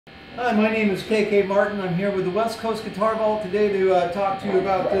Hi, my name is KK Martin. I'm here with the West Coast Guitar Vault today to talk to you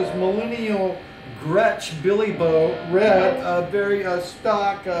about this millennial Gretsch Billy Bo red, very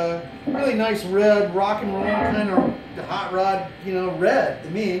stock, really nice red, rock and roll kind of hot rod, red to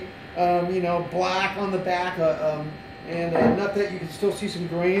me. Black on the back, and not that you can still see some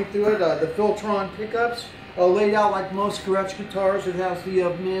grain through it. The Filtron pickups laid out like most Gretsch guitars. It has the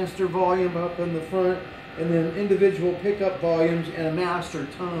master volume up in the front, and then individual pickup volumes and a master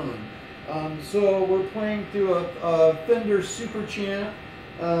tone. So we're playing through a Fender Super Champ,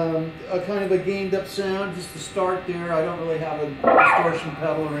 a kind of a gained up sound just to start there. I don't really have a distortion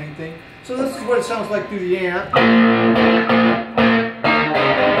pedal or anything. So this is what it sounds like through the amp.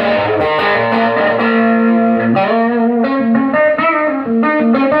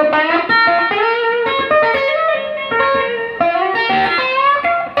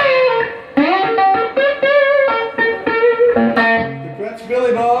 Gretsch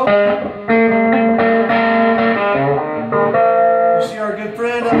Billy Bo. You see our good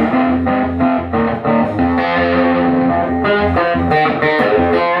friend.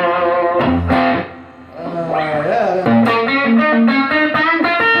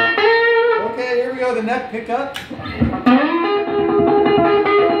 Okay, here we go. The neck pickup.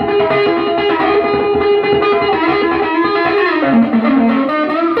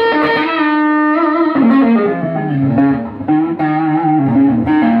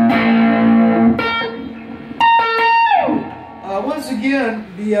 Once again,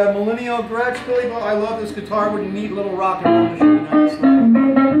 the millennial Gretsch Billy Bo. I love this guitar with a neat little rock and roll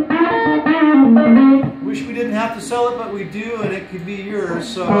machine. Wish we didn't have to sell it, but we do, and it could be yours.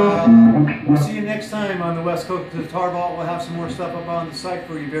 So we'll see you next time on the West Coast Guitar Vault. We'll have some more stuff up on the site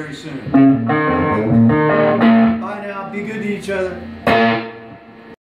for you very soon. Bye now. Be good to each other.